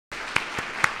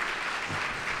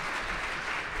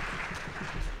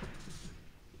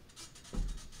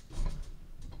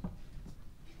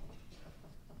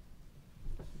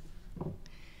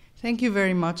Thank you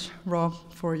very much, Rob,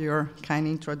 for your kind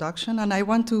introduction. And I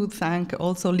want to thank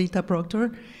also Lita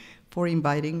Proctor for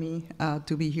inviting me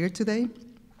to be here today.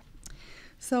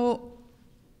 So,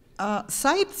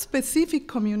 site-specific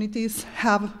communities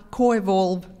have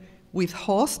co-evolved with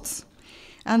hosts,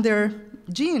 and their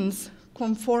genes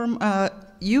conform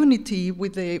unity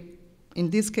with in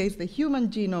this case, the human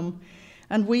genome,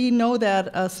 and we know that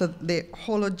as the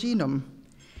hologenome.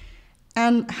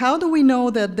 And how do we know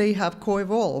that they have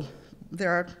co-evolved? There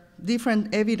are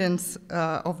different evidence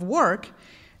of work.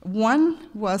 One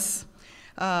was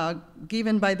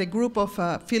given by the group of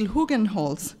Phil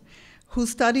Hugenholz, who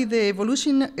studied the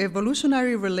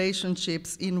evolutionary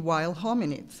relationships in wild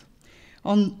hominids.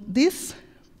 On this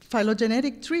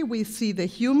phylogenetic tree, we see the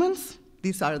humans,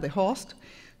 these are the hosts,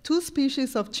 2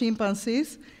 species of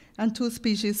chimpanzees, and 2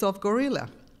 species of gorilla.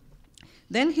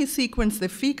 Then he sequenced the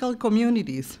fecal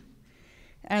communities,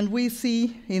 and we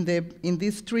see in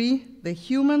this tree the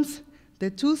humans, the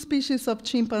 2 species of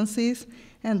chimpanzees,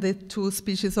 and the 2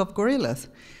 species of gorillas.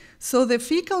 So the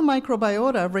fecal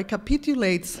microbiota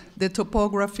recapitulates the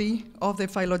topography of the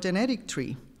phylogenetic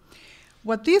tree.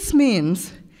 What this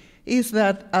means is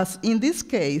that, as in this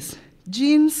case,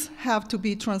 genes have to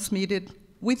be transmitted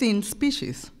within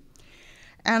species.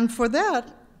 And for that,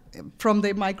 from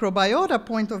the microbiota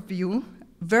point of view,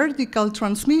 vertical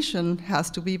transmission has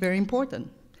to be very important.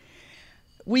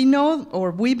 We know, or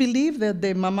we believe, that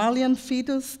the mammalian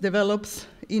fetus develops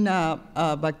in a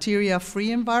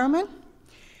bacteria-free environment,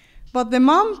 but the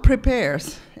mom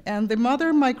prepares, and the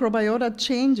mother microbiota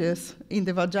changes in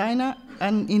the vagina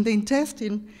and in the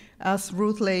intestine, as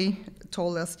Ruth Ley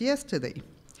told us yesterday.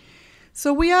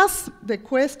 So we ask the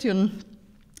question,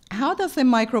 how does the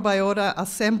microbiota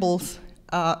assembles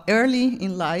early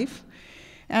in life?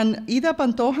 And Ida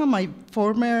Pantoja, my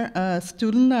former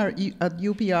student at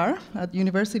UPR, at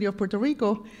University of Puerto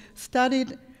Rico,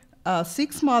 studied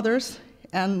 6 mothers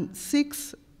and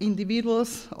 6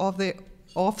 individuals of the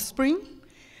offspring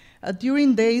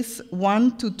during days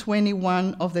 1 to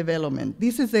 21 of development.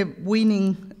 This is the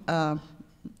winning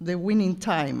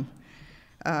time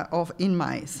in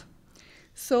mice.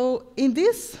 So in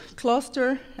this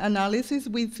cluster analysis,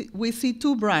 we see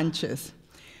 2 branches.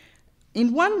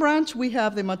 In one branch, we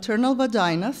have the maternal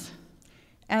vaginas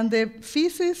and the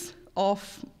feces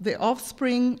of the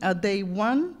offspring at day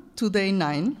 1 to day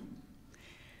 9.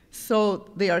 So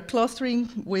they are clustering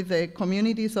with the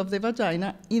communities of the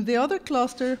vagina. In the other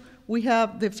cluster, we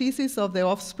have the feces of the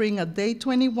offspring at day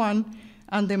 21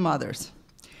 and the mothers.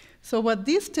 So what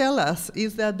this tells us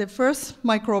is that the first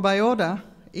microbiota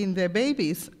in the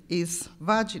babies is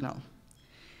vaginal.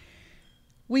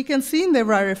 We can see in the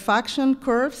rarefaction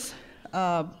curves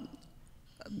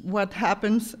what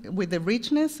happens with the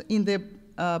richness. In the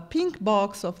pink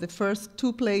box of the first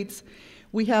 2 plates,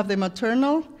 we have the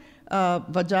maternal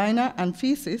vagina and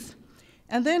feces,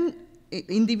 and then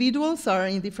individuals are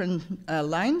in different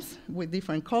lines with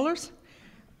different colors.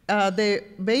 The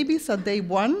babies at day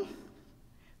 1,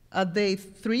 at day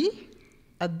 3,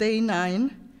 at day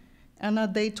 9, and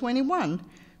at day 21.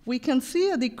 We can see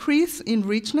a decrease in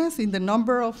richness in the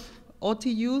number of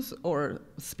OTUs or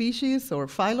species or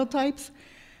phylotypes,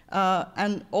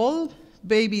 and all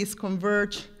babies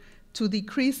converge to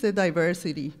decrease the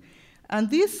diversity. And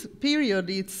this period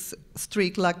is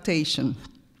strict lactation,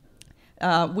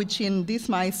 which in these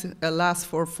mice lasts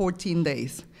for 14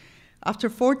 days. After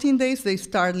 14 days, they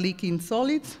start leaking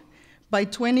solids. By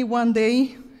 21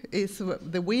 days is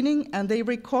the weaning, and they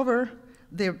recover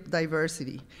their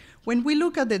diversity. When we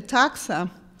look at the taxa,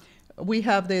 we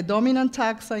have the dominant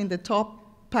taxa in the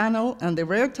top panel and the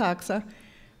rare taxa.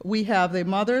 We have the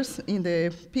mothers in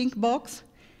the pink box.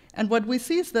 And what we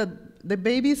see is that the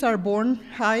babies are born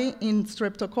high in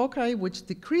streptococci, which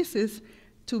decreases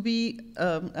to be,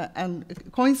 and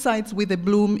coincides with the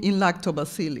bloom in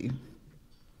lactobacilli.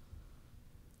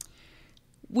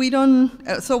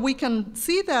 So we can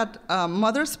see that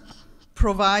mothers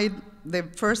provide the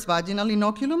first vaginal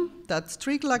inoculum, that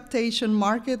strict lactation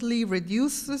markedly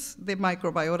reduces the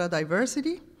microbiota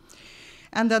diversity,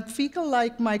 and that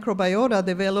fecal-like microbiota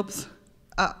develops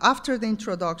after the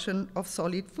introduction of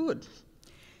solid food.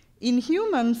 In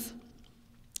humans,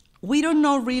 we don't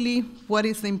know really what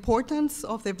is the importance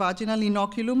of the vaginal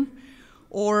inoculum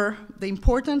or the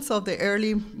importance of the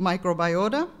early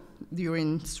microbiota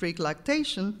during strict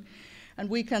lactation, and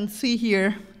we can see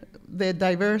here the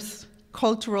diverse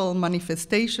cultural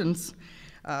manifestations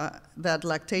that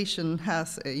lactation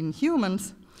has in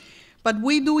humans. But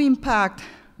we do impact,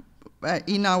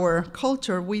 in our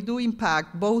culture, we do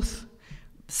impact both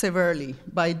severely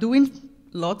by doing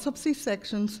lots of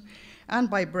C-sections and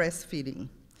by breastfeeding.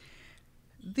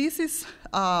 This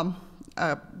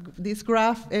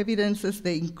graph evidences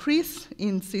the increase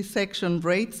in C-section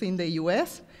rates in the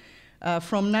US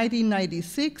from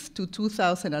 1996 to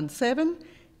 2007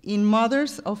 in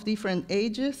mothers of different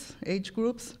ages, age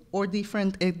groups, or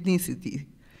different ethnicity.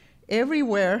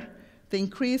 Everywhere, the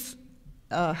increase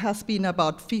has been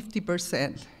about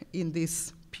 50% in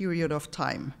this period of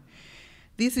time.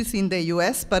 This is in the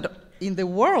US, but in the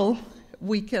world,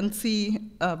 we can see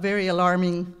very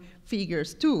alarming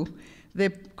figures too. The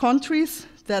countries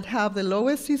that have the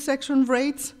lowest C-section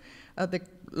rates, the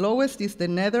lowest is the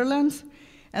Netherlands,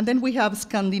 and then we have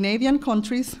Scandinavian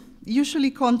countries,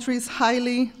 usually countries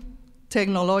highly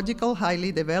technological,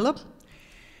 highly developed.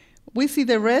 We see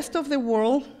the rest of the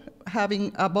world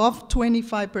having above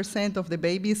 25% of the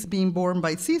babies being born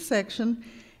by C-section,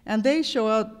 and they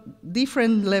show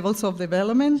different levels of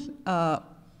development.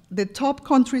 The top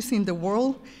countries in the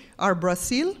world are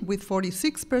Brazil, with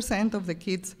 46% of the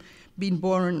kids being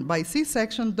born by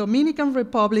C-section, Dominican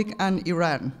Republic, and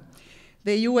Iran.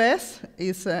 The US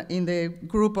is in the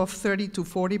group of 30 to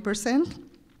 40%.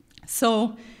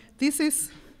 So this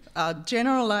is a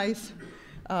generalized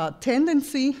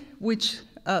tendency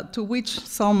to which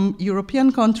some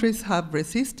European countries have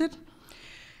resisted.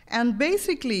 And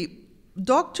basically,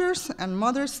 doctors and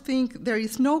mothers think there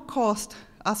is no cost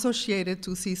associated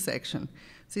to C-section.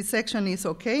 C-section is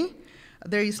okay.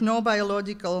 There is no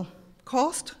biological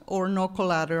cost or no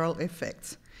collateral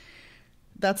effects.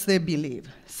 That's their belief.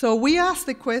 So we asked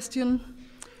the question,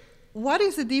 what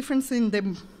is the difference in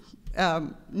the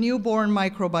newborn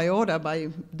microbiota by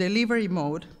delivery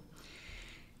mode?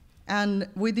 And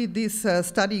we did this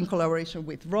study in collaboration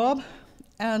with Rob,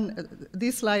 and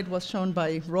this slide was shown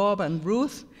by Rob and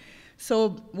Ruth.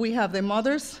 So we have the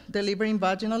mothers delivering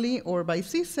vaginally or by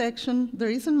C-section.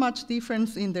 There isn't much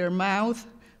difference in their mouth,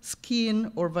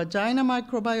 skin, or vagina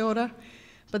microbiota,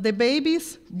 but the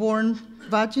babies born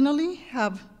vaginally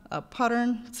have a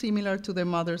pattern similar to the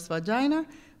mother's vagina.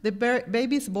 The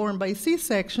babies born by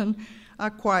C-section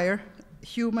acquire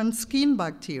human skin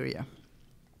bacteria.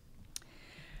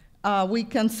 We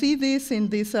can see this in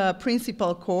this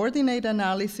principal coordinate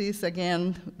analysis.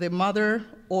 Again, the mother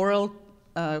oral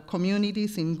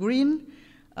communities in green,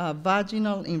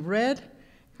 vaginal in red,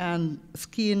 and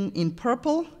skin in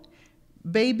purple.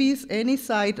 Babies, any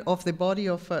side of the body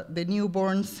of the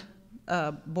newborns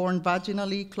born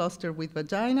vaginally clustered with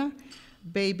vagina.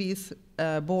 Babies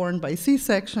born by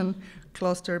C-section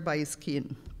clustered by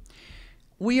skin.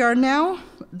 We are now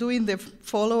doing the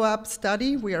follow-up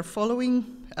study. We are following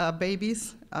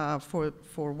babies for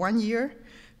 1 year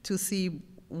to see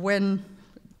when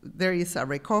there is a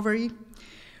recovery.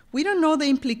 We don't know the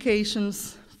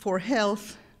implications for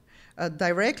health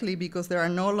directly because there are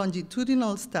no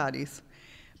longitudinal studies,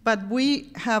 but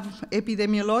we have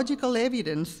epidemiological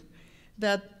evidence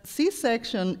that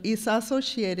C-section is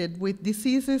associated with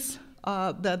diseases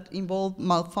that involve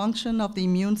malfunction of the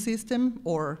immune system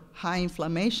or high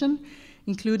inflammation,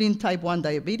 including type 1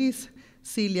 diabetes,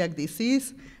 celiac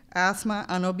disease, asthma,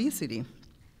 and obesity.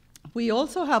 We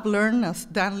also have learned, as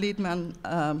Dan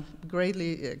Littman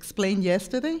greatly explained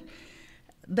yesterday,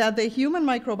 that the human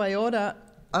microbiota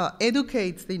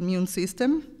educates the immune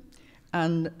system.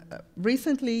 And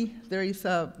recently, there is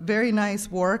a very nice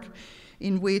work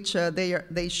in which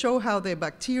they show how the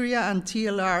bacteria and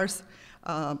TLRs,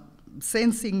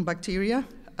 sensing bacteria,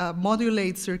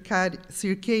 modulate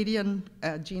circadian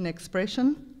gene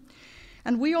expression.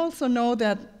 And we also know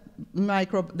that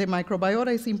the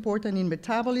microbiota is important in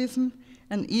metabolism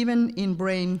and even in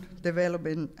brain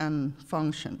development and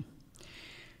function.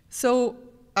 So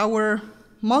our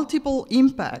multiple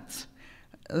impacts,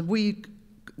 we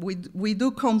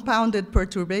do compounded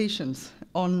perturbations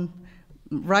on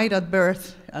right at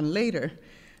birth and later.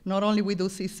 Not only we do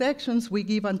C-sections, we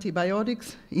give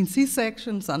antibiotics in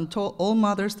C-sections and all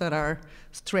mothers that are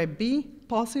strep B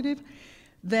positive.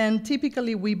 Then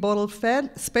typically we bottle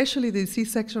fed, especially the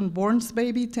C-section born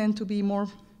baby tend to be more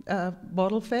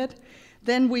bottle fed.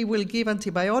 Then we will give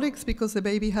antibiotics because the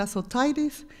baby has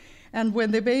otitis. And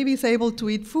when the baby is able to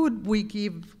eat food, we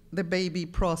give the baby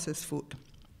processed food.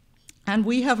 And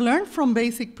we have learned from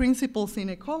basic principles in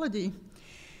ecology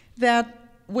that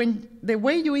when the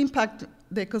way you impact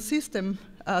the ecosystem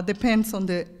depends on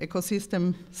the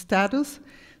ecosystem status.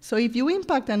 So if you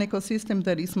impact an ecosystem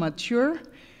that is mature,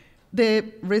 the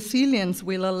resilience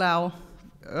will allow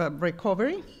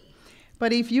recovery.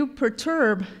 But if you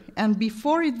perturb, and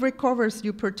before it recovers,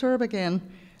 you perturb again,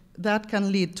 that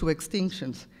can lead to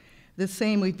extinctions. The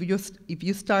same if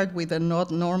you start with a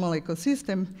not normal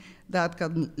ecosystem, that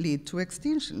can lead to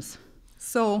extinctions.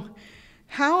 So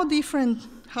how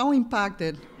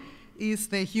impacted is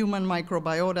the human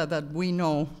microbiota that we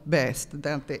know best,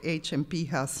 that the HMP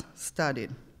has studied.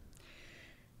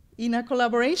 In a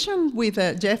collaboration with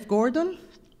Jeff Gordon,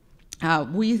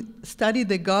 we studied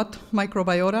the gut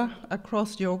microbiota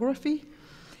across geography,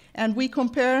 and we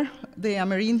compare the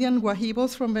Amerindian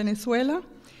Guajibos from Venezuela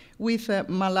with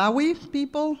Malawi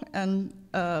people and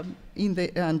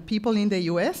people in the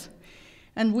US.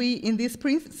 And we, in this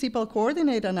principal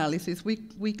coordinate analysis,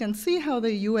 we can see how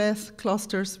the US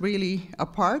clusters really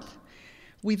apart,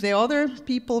 with the other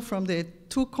people from the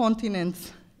two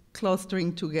continents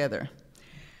clustering together.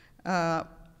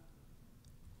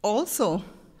 Also,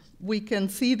 we can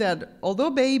see that although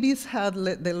babies had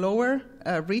the lower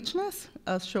richness,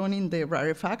 as shown in the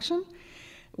rarefaction,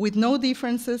 with no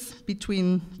differences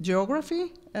between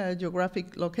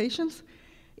geographic locations,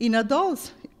 in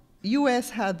adults, US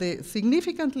had the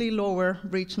significantly lower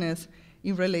richness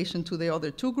in relation to the other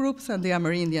two groups, and the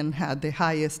Amerindian had the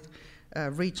highest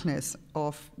richness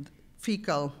of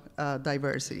fecal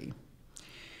diversity.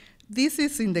 This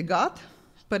is in the gut,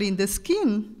 but in the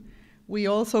skin, we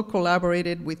also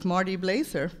collaborated with Marty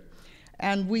Blazer,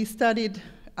 and we studied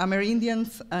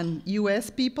Amerindians and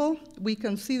US people. We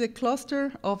can see the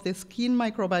cluster of the skin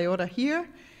microbiota here.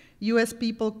 US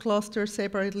people cluster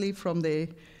separately from the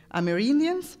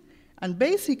Amerindians. And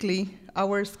basically,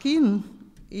 our skin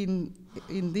in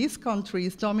this country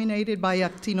is dominated by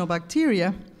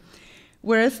actinobacteria,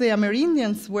 whereas the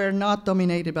Amerindians were not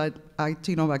dominated by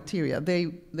actinobacteria.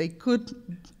 They could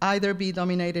either be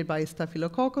dominated by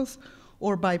Staphylococcus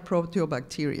or by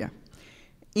proteobacteria.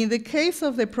 In the case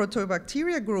of the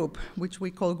proteobacteria group, which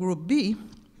we call group B,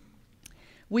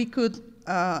 we could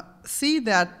see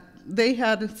that they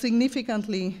had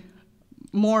significantly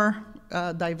more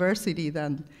diversity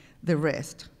than the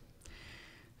rest.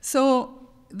 So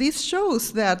this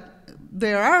shows that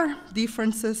there are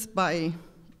differences by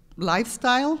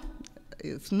lifestyle.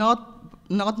 It's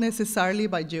not necessarily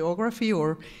by geography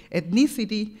or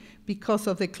ethnicity because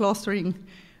of the clustering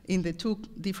in the two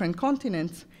different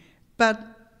continents. But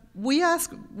we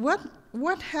ask,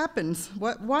 what happens?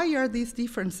 Why are these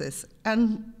differences?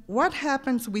 And what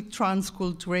happens with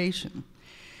transculturation?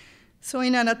 So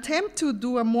in an attempt to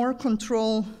do a more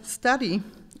controlled study,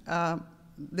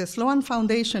 the Sloan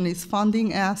Foundation is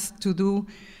funding us to do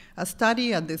a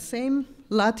study at the same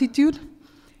latitude,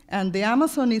 and the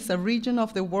Amazon is a region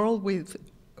of the world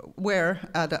where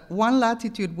at one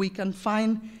latitude we can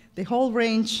find the whole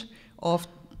range of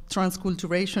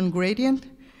transculturation gradient,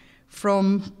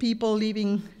 from people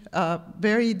living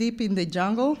very deep in the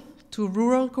jungle, to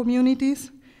rural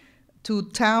communities, to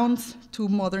towns, to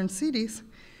modern cities.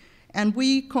 And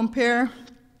we compare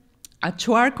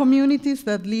Achuar communities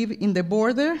that live in the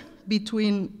border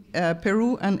between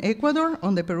Peru and Ecuador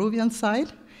on the Peruvian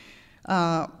side.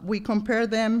 We compare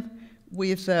them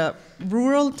with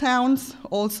rural towns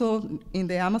also in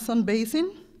the Amazon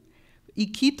basin.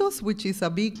 Iquitos, which is a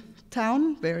big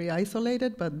town, very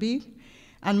isolated but big,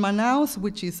 and Manaus,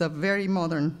 which is a very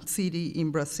modern city in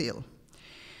Brazil.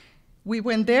 We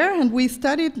went there and we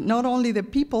studied not only the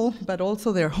people, but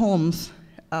also their homes.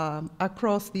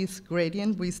 Across this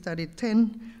gradient, we studied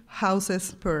 10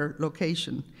 houses per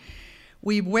location.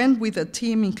 We went with a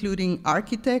team including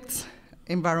architects,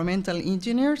 environmental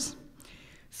engineers.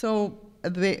 So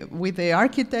with the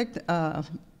architect,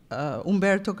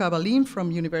 Humberto Cabalin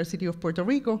from University of Puerto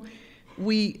Rico,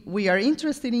 we are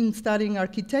interested in studying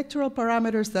architectural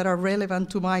parameters that are relevant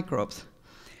to microbes.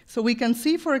 So we can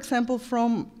see, for example,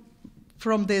 from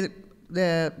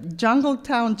the jungle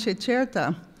town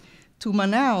Checherta to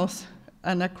Manaus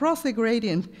and across the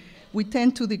gradient, we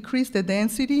tend to decrease the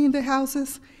density in the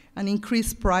houses and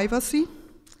increase privacy.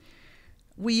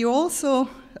 We also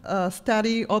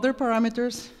study other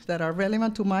parameters that are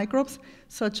relevant to microbes,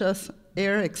 such as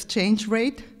air exchange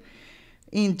rate.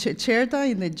 In Checherta,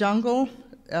 in the jungle,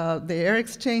 the air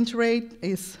exchange rate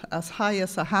is as high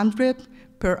as 100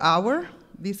 per hour.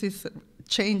 This is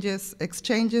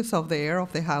exchanges of the air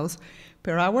of the house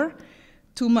per hour.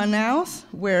 To Manaus,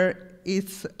 where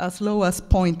it's as low as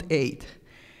 0.8.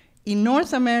 In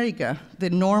North America,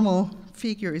 the normal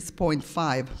figure is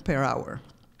 0.5 per hour.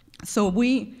 So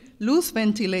we lose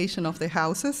ventilation of the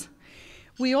houses.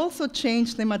 We also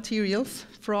change the materials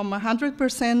from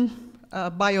 100%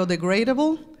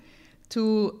 biodegradable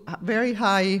to a very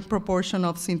high proportion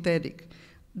of synthetic.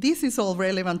 This is all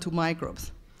relevant to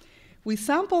microbes. We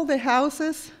sample the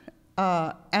houses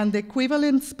and the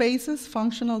equivalent spaces,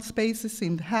 functional spaces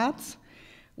in hats.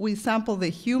 We sample the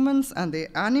humans and the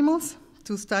animals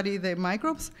to study the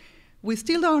microbes. We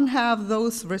still don't have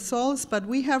those results, but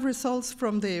we have results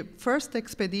from the first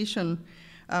expedition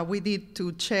we did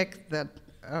to check that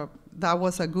that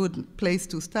was a good place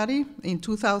to study. In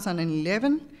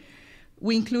 2011,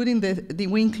 we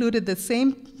included the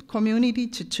same community,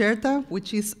 Chicherta,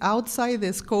 which is outside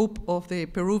the scope of the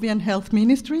Peruvian Health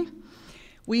Ministry.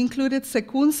 We included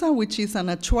Secunza, which is an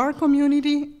Achuar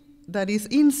community that is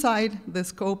inside the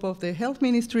scope of the Health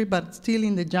Ministry, but still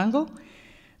in the jungle.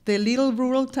 The little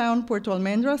rural town, Puerto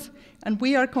Almendras, and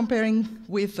we are comparing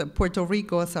with Puerto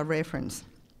Rico as a reference.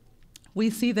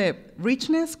 We see the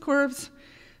richness curves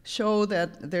show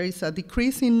that there is a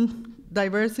decrease in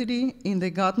diversity in the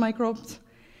gut microbes.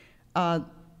 Fecal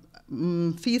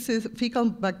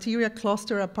bacteria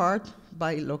cluster apart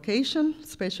by location,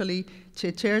 especially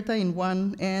Chicherta in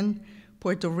one end,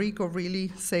 Puerto Rico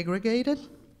really segregated.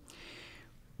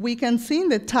 We can see in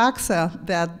the taxa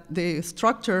that the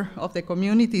structure of the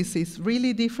communities is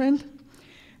really different.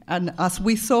 And as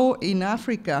we saw in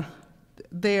Africa,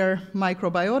 their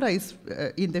microbiota is,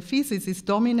 in the feces is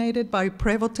dominated by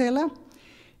Prevotella.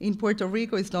 In Puerto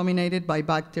Rico, it's dominated by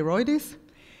Bacteroides.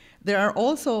 There are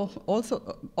also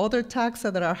other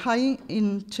taxa that are high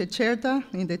in Chicherta,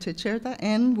 in the Chicherta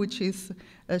N, which is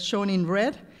shown in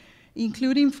red,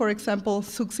 including, for example,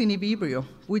 Succinivibrio,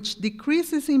 which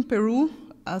decreases in Peru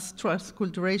as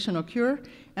transculturation occurs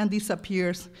and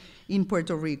disappears in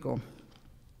Puerto Rico.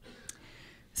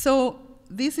 So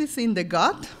this is in the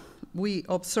gut. We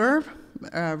observe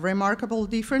remarkable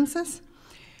differences.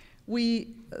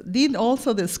 We did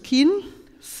also the skin,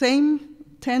 same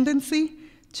tendency.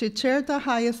 Chicherta,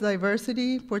 highest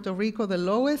diversity, Puerto Rico, the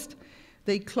lowest.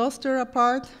 They cluster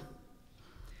apart,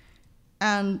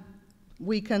 and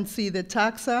we can see the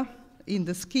taxa in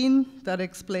the skin that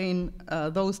explain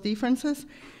those differences.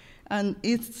 And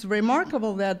it's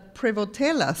remarkable that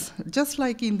Prevotellas, just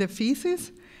like in the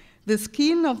feces, the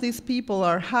skin of these people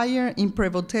are higher in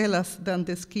Prevotellas than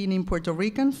the skin in Puerto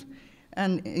Ricans.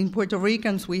 And in Puerto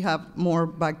Ricans, we have more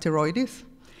Bacteroides.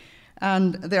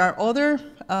 And there are other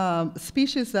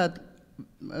species that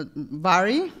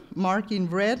vary, marked in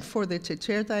red for the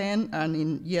Chicherta N and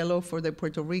in yellow for the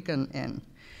Puerto Rican N.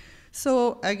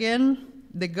 So again,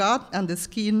 the gut and the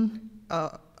skin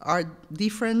are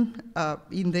different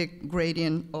in the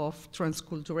gradient of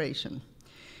transculturation.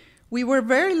 We were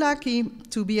very lucky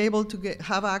to be able to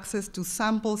have access to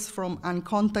samples from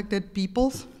uncontacted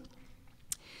peoples.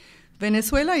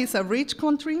 Venezuela is a rich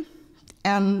country,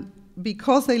 and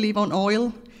because they live on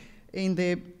oil, in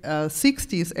the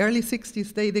 60s, early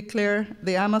 60s, they declared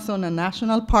the Amazon a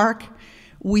national park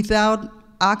without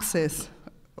access,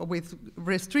 with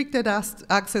restricted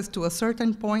access to a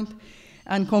certain point,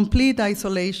 and complete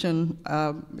isolation.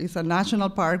 It's a national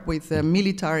park with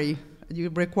military, you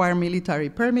require military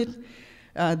permit.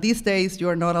 These days,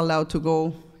 you're not allowed to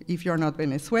go if you're not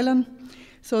Venezuelan.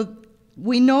 So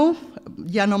we know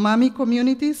Yanomami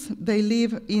communities, they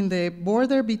live in the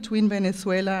border between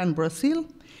Venezuela and Brazil.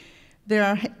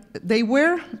 They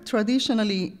were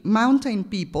traditionally mountain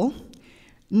people.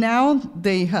 Now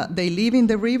they live in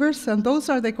the rivers, and those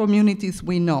are the communities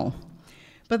we know.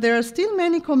 But there are still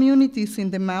many communities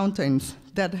in the mountains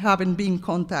that haven't been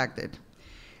contacted.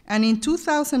 And in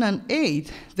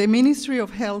 2008, the Ministry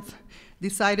of Health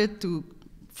decided to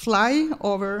fly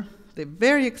over the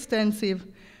very extensive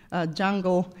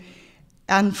jungle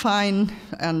and find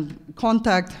and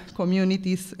contact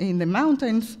communities in the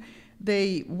mountains.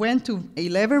 They went to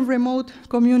 11 remote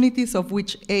communities, of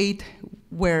which 8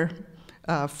 were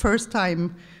first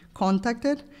time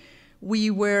contacted. We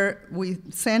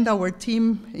sent our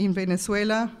team in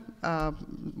Venezuela,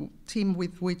 team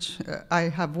with which I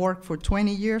have worked for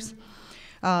 20 years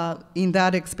in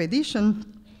that expedition,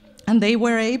 and they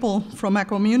were able, from a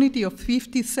community of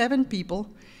 57 people,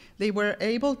 they were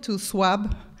able to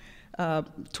swab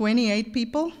 28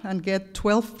 people and get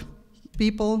 12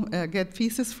 people, get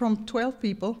feces from 12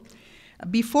 people,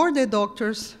 before the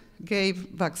doctors gave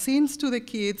vaccines to the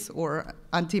kids or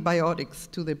antibiotics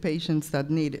to the patients that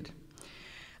needed.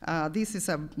 This is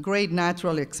a great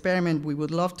natural experiment. We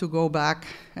would love to go back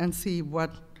and see what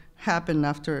happened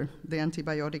after the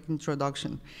antibiotic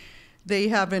introduction.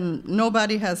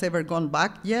 Nobody has ever gone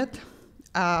back yet,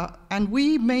 and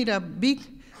we made a big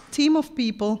team of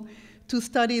people to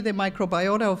study the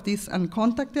microbiota of these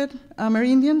uncontacted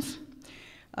Amerindians.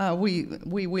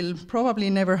 We will probably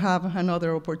never have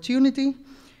another opportunity.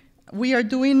 We are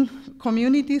doing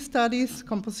community studies,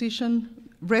 composition,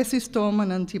 resistome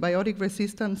and antibiotic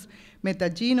resistance,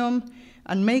 metagenome,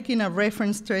 and making a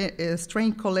reference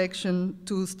strain collection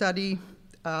to study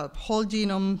whole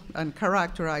genome and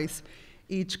characterize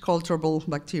each culturable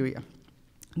bacteria.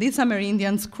 These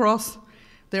Amerindians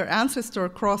their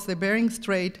ancestors crossed the Bering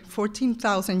Strait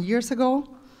 14,000 years ago,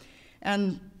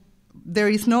 and there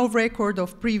is no record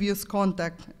of previous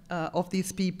contact of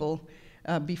these people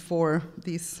before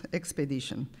this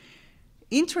expedition.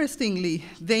 Interestingly,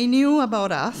 they knew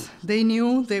about us. They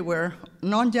knew they were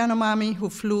non-Yanomami who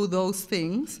flew those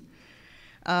things.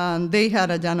 They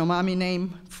had a Yanomami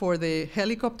name for the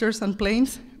helicopters and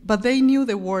planes, but they knew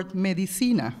the word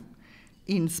medicina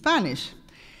in Spanish.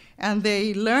 And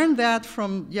they learned that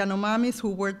from Yanomamis who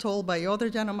were told by other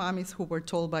Yanomamis who were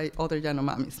told by other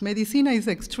Yanomamis. Medicina is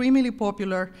extremely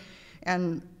popular,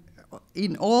 and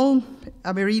in all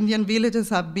Amerindian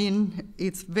villages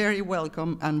it's very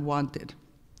welcome and wanted.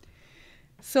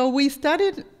 So we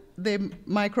studied the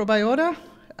microbiota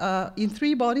in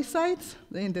 3 body sites,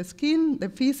 in the skin, the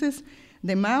feces,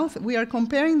 the mouth. We are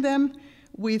comparing them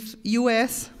with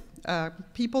US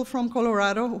people from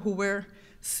Colorado who were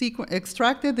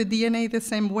extracted the DNA the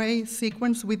same way,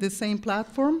 sequenced with the same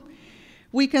platform.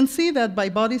 We can see that by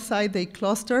body site they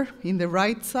cluster in the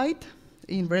right side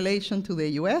in relation to the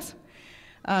US.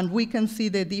 And we can see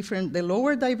the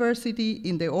lower diversity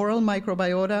in the oral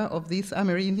microbiota of these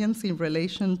Amerindians in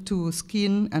relation to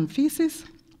skin and feces.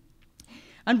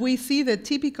 And we see the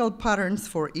typical patterns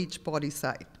for each body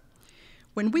site.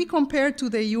 When we compare to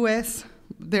the US,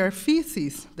 their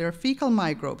feces, their fecal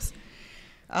microbes,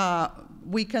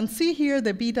 we can see here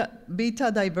the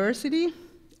beta diversity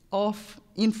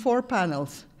in 4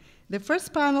 panels. The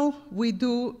first panel, we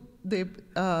do the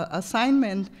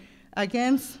assignment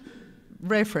against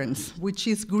reference, which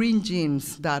is Green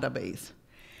Genes database.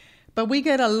 But we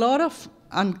get a lot of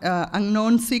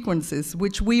unknown sequences,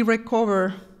 which we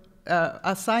recover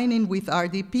assigning with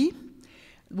RDP.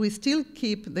 We still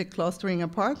keep the clustering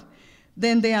apart.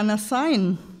 Then the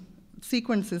unassigned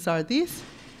sequences are these,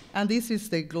 and this is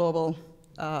the global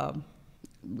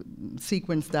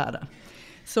sequence data.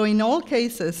 So in all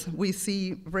cases, we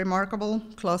see remarkable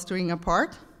clustering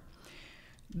apart.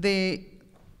 The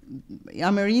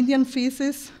Amerindian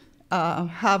feces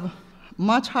have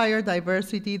much higher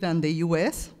diversity than the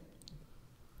US.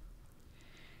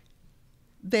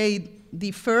 They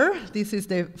differ. This is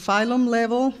the phylum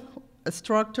level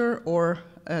structure or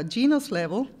genus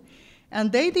level. And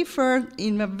they differ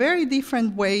in a very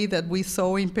different way that we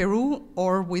saw in Peru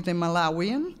or with the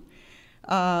Malawian.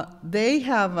 They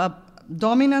have a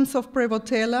dominance of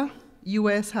Prevotella.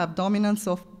 US have dominance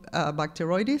of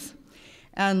Bacteroides.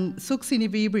 And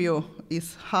succinivibrio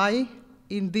is high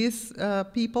in these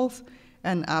peoples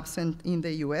and absent in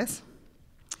the US.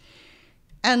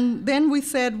 And then we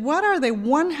said, what are the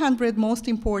 100 most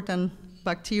important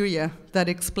bacteria that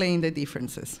explain the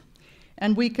differences?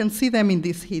 And we can see them in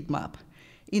this heat map.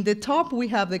 In the top, we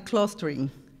have the clustering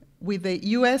with the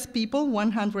US people,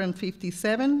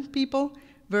 157 people,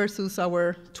 versus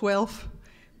our 12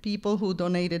 people who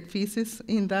donated feces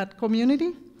in that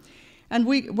community. And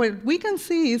what we can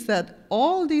see is that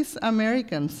all these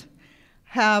Americans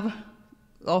have,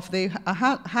 of the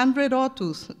 100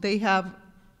 Otus, they have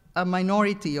a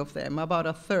minority of them, about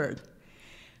a third,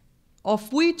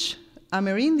 of which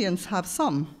Amerindians have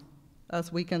some,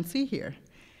 as we can see here.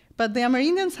 But the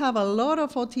Amerindians have a lot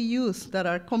of OTUs that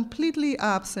are completely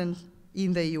absent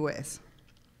in the US.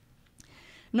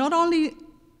 Not only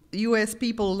US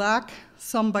people lack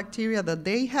some bacteria that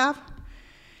they have,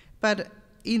 but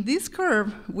in this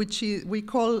curve, which we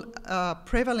call a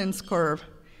prevalence curve,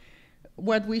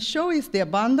 what we show is the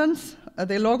abundance,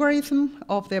 the logarithm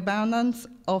of the abundance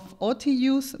of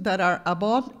OTUs that are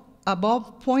above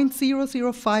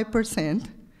 0.005%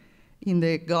 in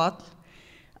the gut,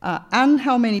 and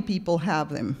how many people have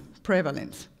them,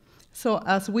 prevalence. So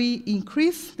as we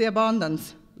increase the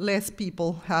abundance, less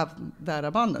people have that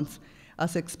abundance,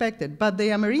 as expected. But the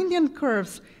Amerindian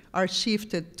curves are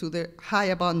shifted to the high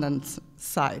abundance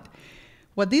side.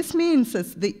 What this means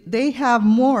is they have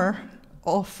more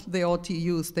of the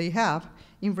OTUs they have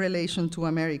in relation to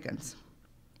Americans.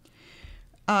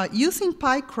 Using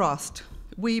pie crust,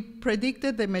 we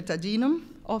predicted the metagenome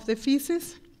of the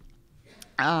feces,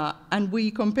 and we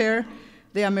compare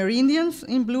the Amerindians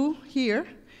in blue here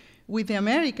with the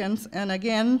Americans, and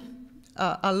again,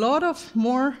 a lot of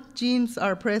more genes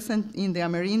are present in the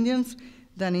Amerindians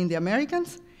than in the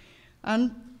Americans.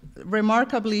 And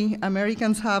remarkably,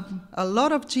 Americans have a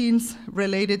lot of genes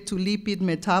related to lipid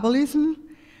metabolism,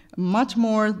 much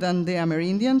more than the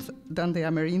Amerindians.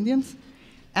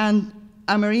 And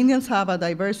Amerindians have a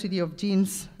diversity of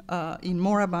genes in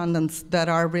more abundance that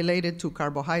are related to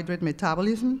carbohydrate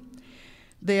metabolism.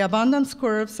 The abundance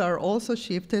curves are also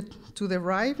shifted to the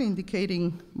right,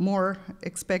 indicating more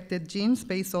expected genes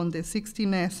based on the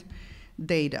 16S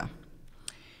data.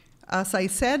 As I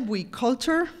said, we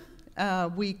culture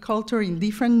We culture in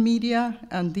different media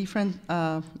and different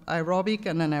aerobic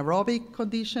and anaerobic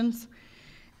conditions.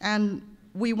 And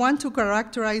we want to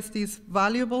characterize this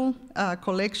valuable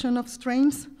collection of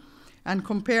strains and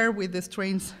compare with the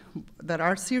strains that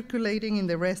are circulating in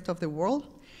the rest of the world.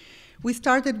 We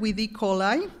started with E.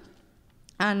 coli,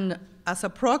 and as a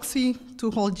proxy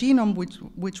to whole genome,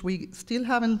 which we still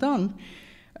haven't done,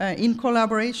 in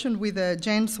collaboration with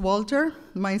James Walter,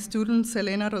 my student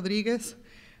Selena Rodriguez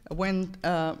went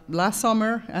last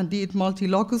summer and did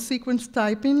multi-locus sequence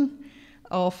typing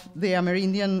of the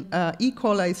Amerindian E.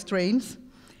 coli strains.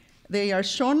 They are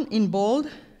shown in bold,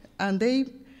 and the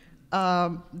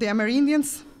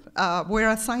Amerindians were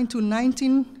assigned to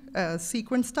 19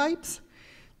 sequence types,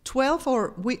 12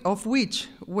 of which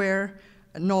were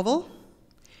novel.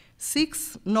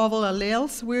 6 novel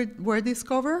alleles were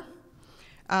discovered.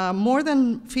 More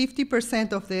than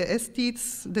 50% of the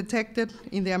STs detected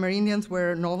in the Amerindians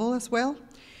were novel as well.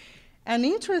 And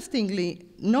interestingly,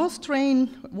 no strain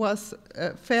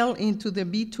fell into the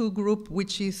B2 group,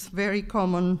 which is very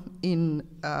common in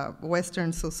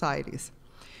Western societies.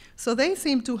 So they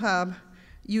seem to have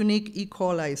unique E.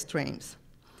 coli strains.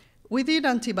 We did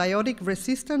antibiotic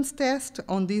resistance test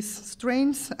on these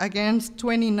strains against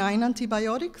 29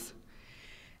 antibiotics,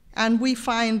 and we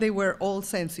find they were all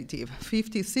sensitive.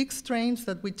 56 strains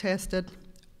that we tested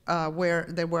where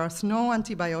there was no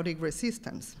antibiotic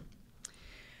resistance.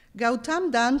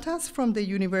 Gautam Dantas from the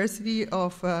University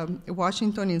of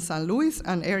Washington in St. Louis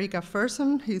and Erica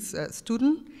Ferson, his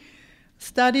student,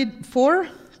 studied 4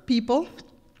 people,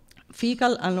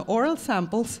 fecal and oral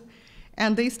samples,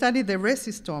 and they studied the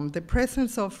resistome, the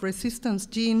presence of resistance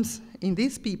genes in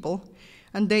these people,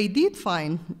 and they did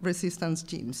find resistance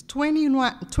genes,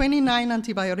 29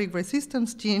 antibiotic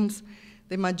resistance genes,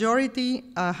 the majority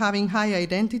having high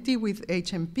identity with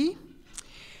HMP.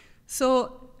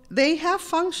 So they have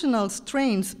functional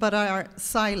strains, but are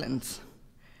silent,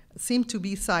 seem to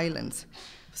be silent.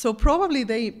 So probably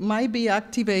they might be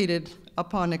activated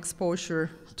upon exposure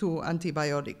to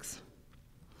antibiotics.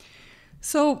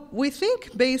 So we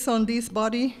think, based on this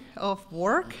body of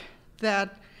work,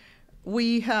 that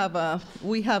we have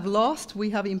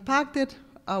impacted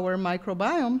our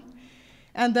microbiome,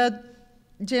 and that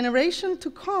generation to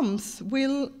comes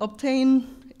will obtain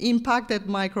impacted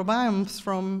microbiomes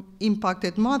from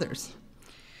impacted mothers.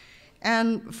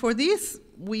 And for this,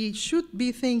 we should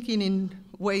be thinking in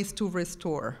ways to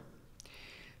restore.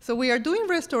 So we are doing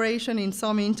restoration in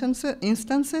some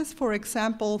instances. For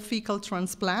example, fecal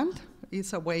transplant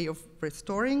is a way of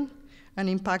restoring an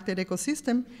impacted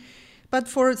ecosystem. But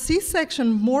for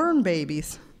C-section born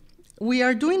babies, we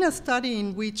are doing a study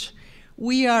in which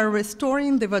we are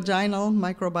restoring the vaginal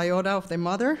microbiota of the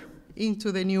mother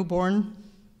into the newborn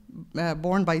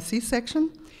born by C-section.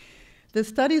 The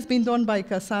study has been done by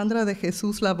Cassandra de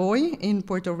Jesus Lavoy in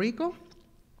Puerto Rico.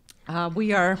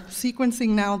 We are sequencing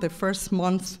now the first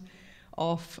months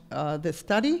of the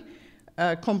study,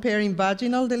 comparing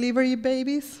vaginal delivery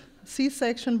babies,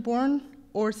 C-section born,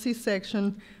 or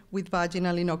C-section with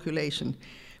vaginal inoculation.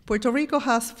 Puerto Rico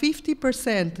has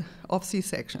 50% of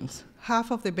C-sections.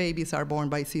 Half of the babies are born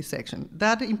by C-section.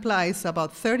 That implies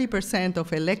about 30%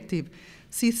 of elective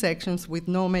C-sections with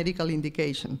no medical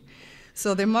indication.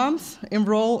 So the moms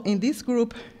enrolled in this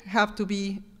group have to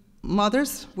be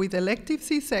mothers with elective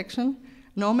C-section,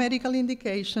 no medical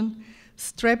indication,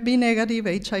 strep B negative,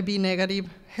 HIV negative,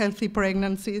 healthy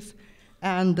pregnancies,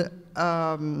 and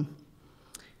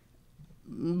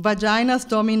vaginas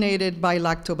dominated by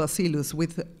lactobacillus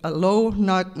with a low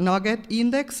nugget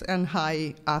index and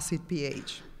high acid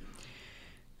pH.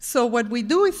 So what we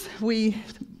do is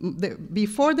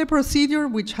before the procedure,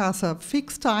 which has a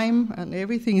fixed time and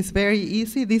everything is very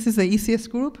easy, this is the easiest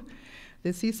group,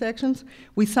 the C-sections,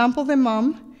 we sample the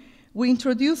mom, we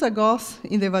introduce a gauze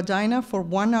in the vagina for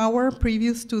 1 hour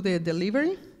previous to the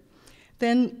delivery.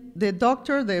 Then the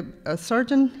doctor, the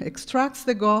surgeon, extracts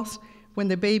the gauze. When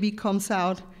the baby comes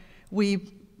out,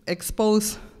 we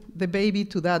expose the baby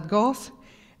to that gauze,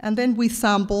 and then we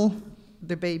sample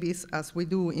the babies as we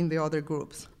do in the other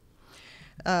groups.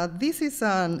 This is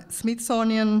a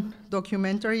Smithsonian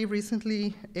documentary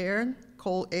recently aired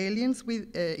called Aliens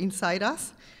Inside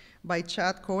Us by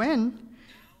Chad Cohen,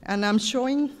 and I'm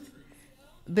showing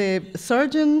the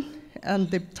surgeon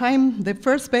and the time the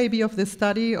first baby of the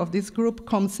study of this group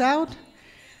comes out.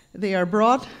 They are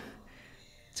brought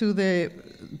to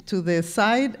the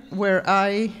side where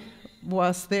I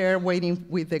was there waiting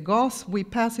with the gauze. We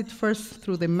pass it first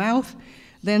through the mouth,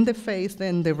 then the face,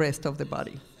 then the rest of the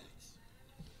body.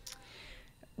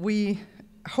 We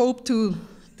hope to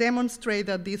demonstrate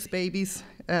that these babies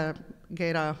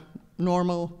get a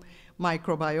normal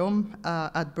microbiome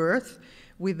at birth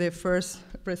with the first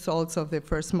results of the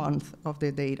first month of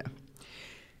the data.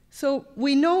 So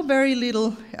we know very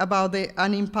little about the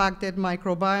unimpacted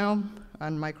microbiome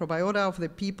and microbiota of the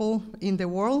people in the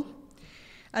world.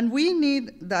 And we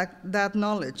need that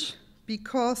knowledge,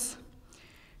 because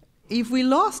if we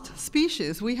lost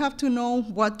species, we have to know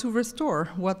what to restore,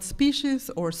 what species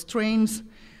or strains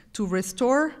to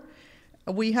restore.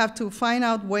 We have to find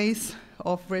out ways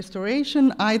of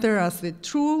restoration, either as the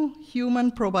true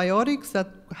human probiotics that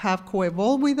have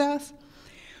co-evolved with us,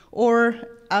 or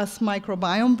as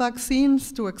microbiome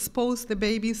vaccines to expose the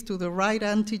babies to the right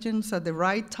antigens at the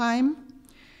right time.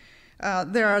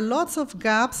 There are lots of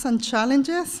gaps and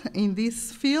challenges in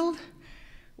this field.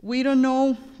 We don't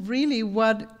know really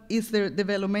what is the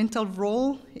developmental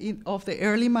role of the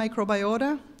early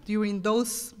microbiota during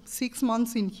those 6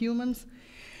 months in humans,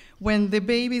 when the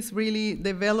babies really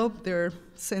develop their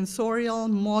sensorial,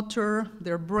 motor,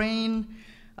 their brain,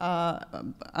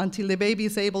 until the baby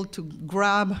is able to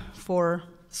grab for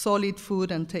solid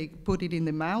food and put it in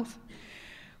the mouth.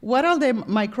 What are the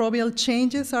microbial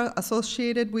changes are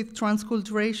associated with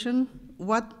transculturation?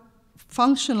 What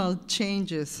functional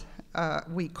changes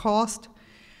we caused?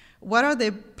 What are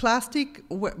the plastic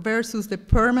versus the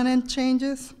permanent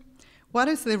changes? What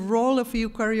is the role of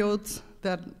eukaryotes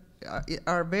that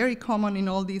are very common in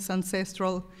all these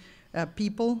ancestral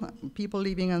people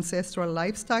living ancestral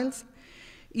lifestyles?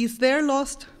 Is there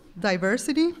lost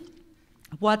diversity?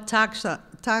 What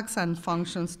taxon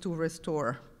functions to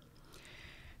restore?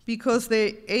 Because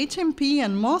the HMP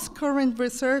and most current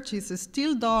research is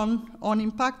still done on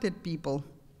impacted people.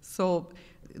 So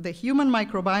the Human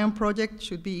Microbiome Project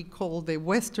should be called the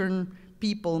Western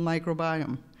People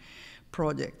Microbiome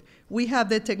Project. We have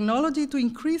the technology to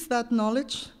increase that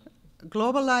knowledge,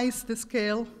 globalize the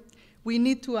scale. We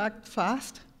need to act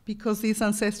fast because these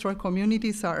ancestral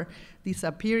communities are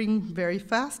disappearing very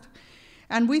fast.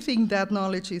 And we think that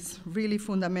knowledge is really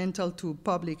fundamental to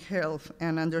public health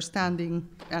and understanding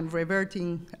and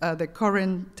reverting the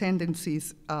current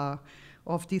tendencies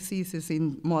of diseases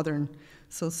in modern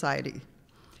society.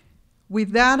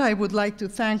 With that, I would like to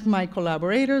thank my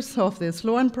collaborators of the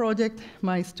Sloan Project,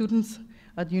 my students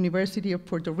at University of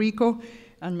Puerto Rico,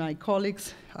 and my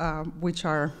colleagues, which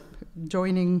are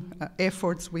joining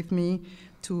efforts with me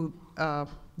to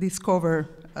discover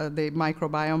the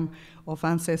microbiome of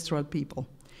ancestral people.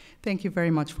 Thank you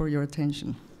very much for your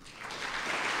attention.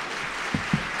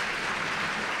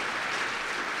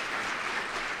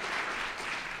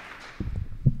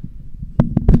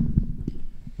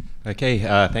 Okay,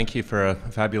 thank you for a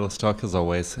fabulous talk as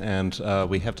always, and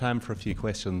we have time for a few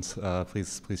questions.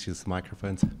 Please use the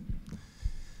microphones.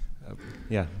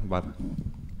 Yeah, Bob.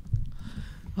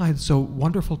 Hi, so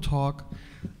wonderful talk.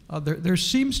 There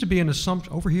seems to be an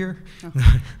assumption over here.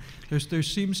 Oh. There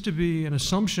seems to be an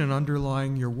assumption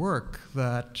underlying your work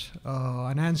that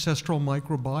an ancestral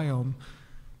microbiome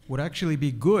would actually be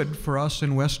good for us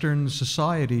in Western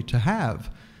society to have.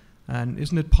 And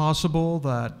isn't it possible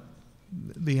that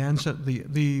the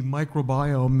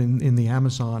microbiome in the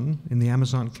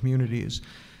Amazon communities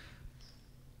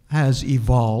has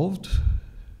evolved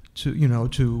to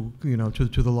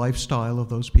the lifestyle of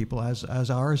those people as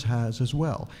ours has as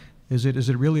well? Is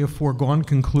it really a foregone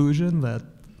conclusion that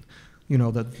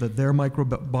that their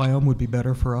microbiome would be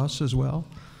better for us as well?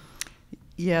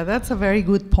 Yeah, that's a very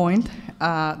good point.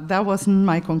 That wasn't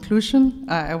my conclusion.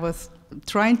 I was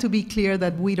trying to be clear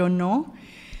that we don't know.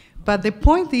 But the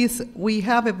point is, we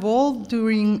have evolved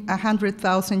during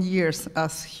 100,000 years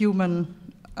as human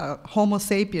Homo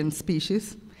sapiens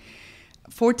species.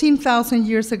 14,000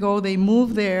 years ago, they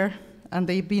moved there, and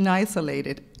they've been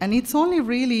isolated. And it's only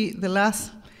really the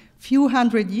last few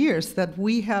hundred years that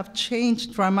we have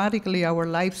changed dramatically our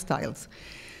lifestyles.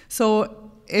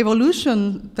 So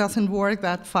evolution doesn't work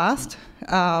that fast.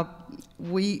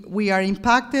 We are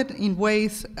impacted in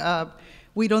ways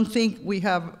we don't think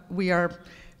we are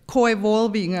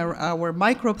co-evolving. Our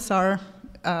microbes are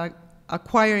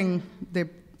acquiring the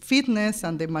fitness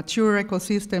and the mature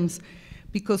ecosystems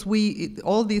because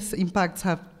all these impacts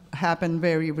have happened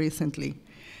very recently.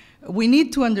 We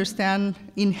need to understand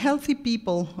in healthy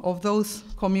people of those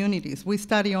communities, we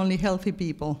study only healthy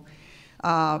people,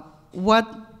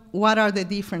 what are the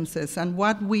differences and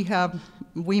what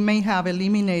we may have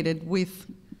eliminated with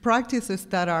practices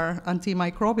that are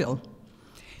antimicrobial.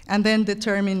 And then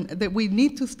determine that we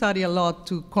need to study a lot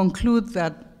to conclude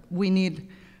that we need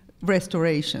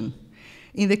restoration.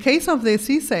 In the case of the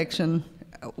C-section,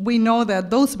 we know that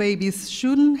those babies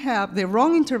shouldn't have, the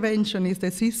wrong intervention is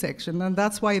the C-section, and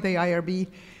that's why the IRB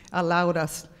allowed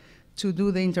us to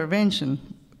do the intervention.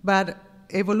 But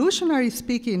evolutionary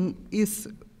speaking,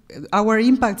 our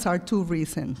impacts are too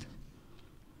recent.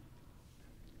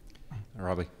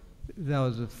 Robbie. That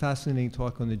was a fascinating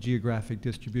talk on the geographic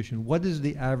distribution. What is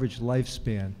the average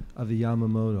lifespan of the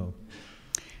Yamamoto?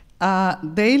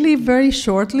 They live very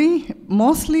shortly,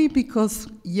 mostly because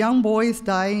young boys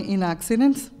die in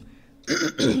accidents.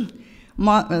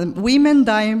 Women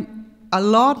die a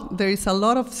lot. There is a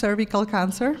lot of cervical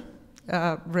cancer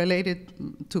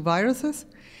related to viruses.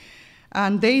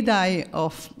 And they die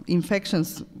of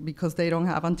infections because they don't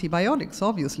have antibiotics,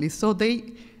 obviously. So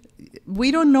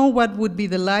we don't know what would be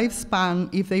the lifespan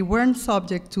if they weren't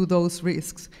subject to those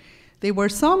risks. They were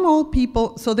some old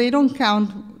people, so they don't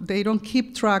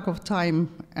keep track of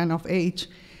time and of age.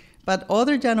 But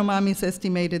other Yanomamis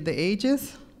estimated the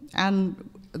ages, and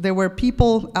there were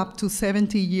people up to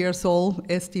 70 years old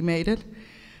estimated,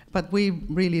 but we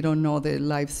really don't know the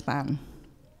lifespan.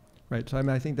 Right, so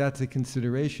I think that's a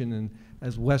consideration, and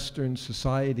as Western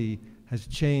society has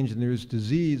changed and there's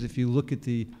disease, if you look at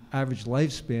the average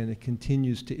lifespan, it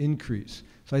continues to increase.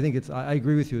 So I think I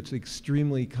agree with you, it's an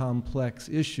extremely complex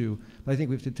issue, but I think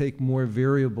we have to take more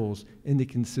variables into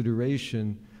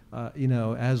consideration,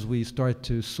 as we start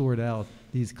to sort out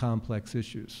these complex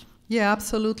issues. Yeah,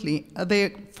 absolutely.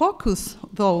 The focus,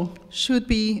 though, should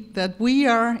be that we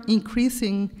are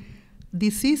increasing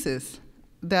diseases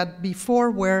that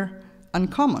before were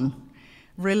uncommon,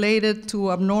 related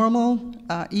to abnormal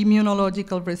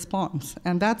immunological response.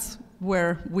 And that's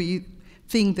where we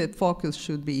think that focus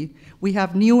should be. We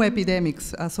have new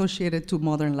epidemics associated to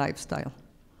modern lifestyle.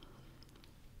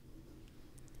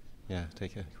 Yeah,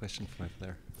 take a question from over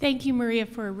there. Thank you, Maria,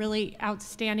 for a really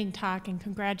outstanding talk, and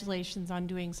congratulations on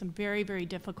doing some very, very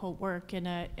difficult work in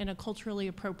a culturally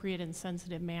appropriate and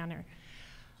sensitive manner.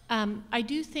 I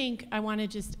do think I want to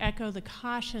just echo the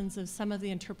cautions of some of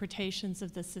the interpretations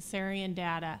of the cesarean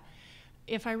data.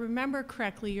 If I remember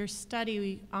correctly, your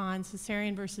study on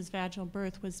cesarean versus vaginal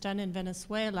birth was done in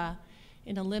Venezuela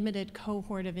in a limited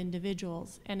cohort of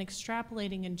individuals, and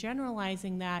extrapolating and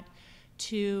generalizing that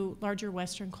to larger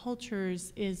Western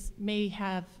cultures may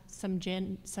have some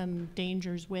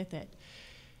dangers with it.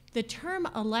 The term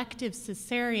elective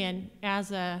cesarean,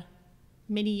 as a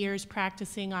many years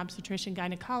practicing obstetrician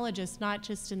gynecologist, not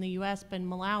just in the US but in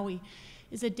Malawi,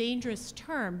 is a dangerous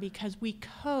term because we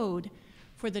code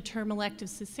for the term elective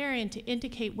cesarean to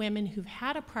indicate women who've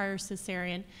had a prior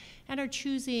cesarean and are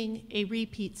choosing a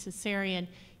repeat cesarean,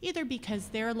 either because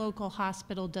their local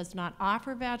hospital does not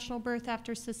offer vaginal birth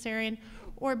after cesarean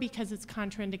or because it's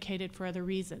contraindicated for other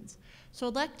reasons. So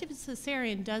elective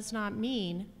cesarean does not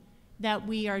mean that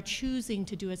we are choosing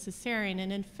to do a cesarean.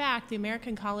 And in fact, the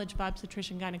American College of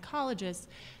Obstetrician Gynecologists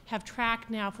have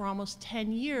tracked now for almost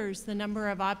 10 years the number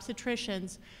of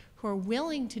obstetricians who are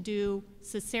willing to do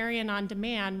cesarean on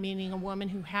demand, meaning a woman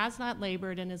who has not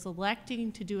labored and is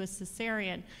electing to do a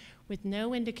cesarean with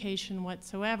no indication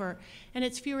whatsoever, and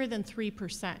it's fewer than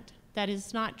 3%. That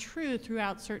is not true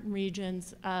throughout certain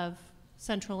regions of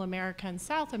Central America and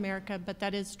South America, but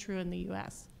that is true in the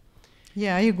US.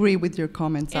 Yeah, I agree with your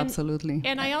comments, absolutely.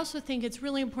 And I also think it's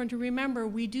really important to remember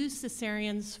we do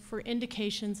cesareans for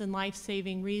indications and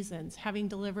life-saving reasons. Having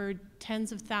delivered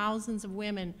tens of thousands of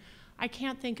women, I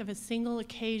can't think of a single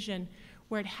occasion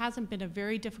where it hasn't been a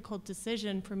very difficult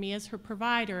decision for me as her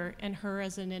provider and her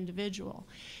as an individual.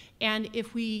 And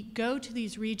if we go to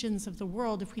these regions of the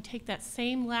world, if we take that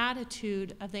same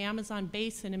latitude of the Amazon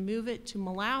basin and move it to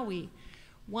Malawi,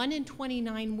 1 in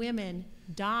 29 women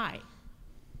die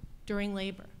during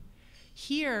labor.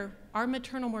 Here, our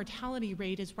maternal mortality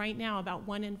rate is right now about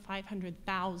 1 in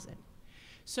 500,000.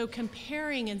 So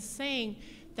comparing and saying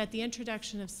that the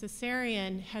introduction of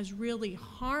cesarean has really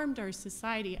harmed our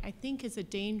society, I think is a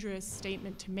dangerous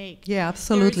statement to make. Yeah,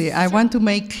 absolutely. I want to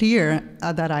make clear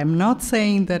that I'm not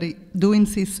saying that doing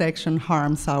C-section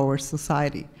harms our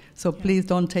society. So please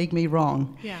don't take me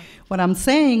wrong. Yeah. What I'm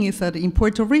saying is that in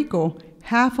Puerto Rico,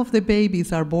 half of the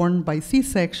babies are born by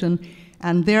C-section,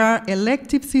 and there are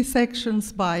elective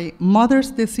C-sections by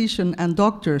mother's decision and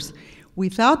doctors.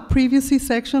 Without previous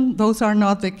C-section, those are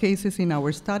not the cases in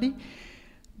our study,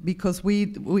 because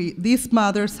these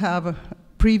mothers have a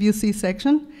previous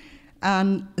C-section.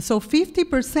 And so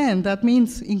 50%, that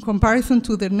means in comparison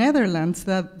to the Netherlands,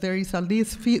 that there is at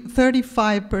least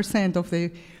 35% of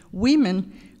the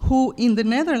women who in the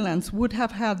Netherlands would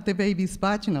have had the babies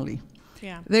vaginally.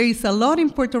 Yeah. There is a lot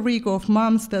in Puerto Rico of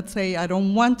moms that say, I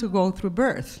don't want to go through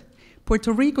birth.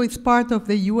 Puerto Rico is part of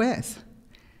the US.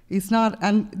 It's not,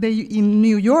 and in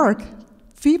New York,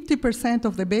 50%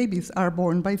 of the babies are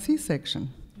born by C-section.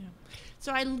 Yeah.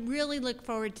 So I really look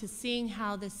forward to seeing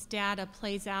how this data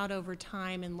plays out over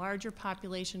time in larger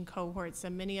population cohorts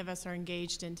that many of us are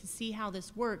engaged in, to see how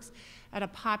this works at a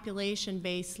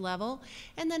population-based level,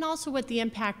 and then also what the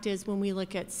impact is when we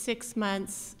look at 6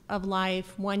 months of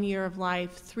life, 1 year of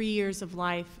life, 3 years of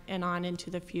life, and on into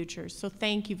the future. So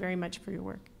thank you very much for your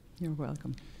work. You're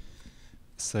welcome.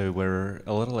 So we're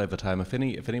a little over time. If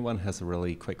anyone has a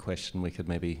really quick question, we could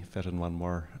maybe fit in one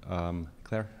more.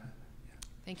 Claire?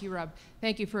 Thank you, Rob.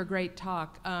 Thank you for a great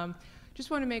talk. Just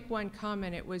want to make one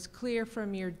comment. It was clear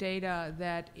from your data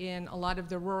that in a lot of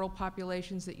the rural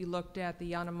populations that you looked at,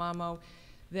 the Yanomamo,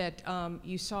 that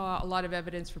you saw a lot of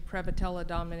evidence for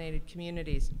Prevotella-dominated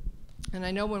communities. And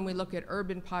I know when we look at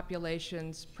urban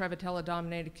populations,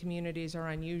 Prevotella-dominated communities are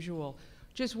unusual.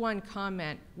 Just one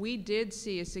comment. We did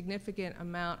see a significant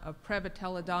amount of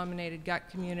Prevotella-dominated gut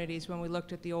communities when we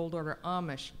looked at the Old Order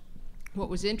Amish. What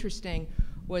was interesting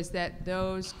was that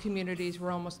those communities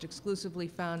were almost exclusively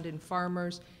found in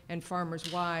farmers and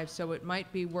farmers' wives, so it might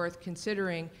be worth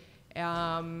considering.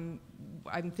 I'm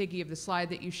thinking of the slide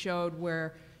that you showed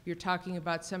where you're talking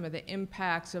about some of the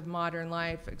impacts of modern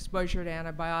life, exposure to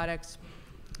antibiotics,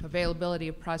 availability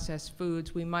of processed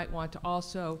foods. We might want to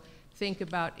also think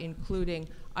about including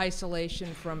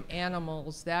isolation from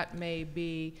animals. That may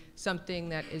be something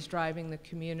that is driving the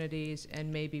communities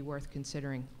and may be worth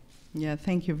considering. Yeah,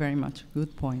 thank you very much.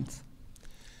 Good points.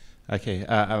 Okay,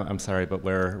 I'm sorry, but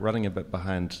we're running a bit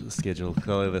behind schedule.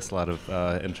 Clearly there's a lot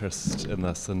of interest in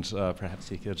this, and perhaps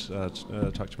you could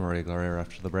talk to Maria Gloria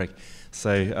after the break.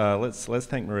 So let's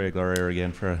thank Maria Gloria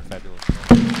again for a fabulous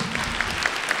talk.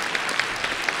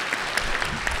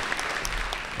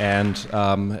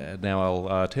 And now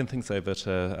I'll turn things over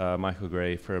to Michael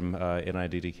Gray from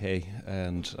NIDDK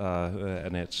and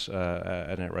Annette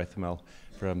Rothamel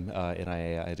from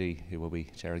NIAID, who will be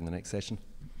chairing the next session.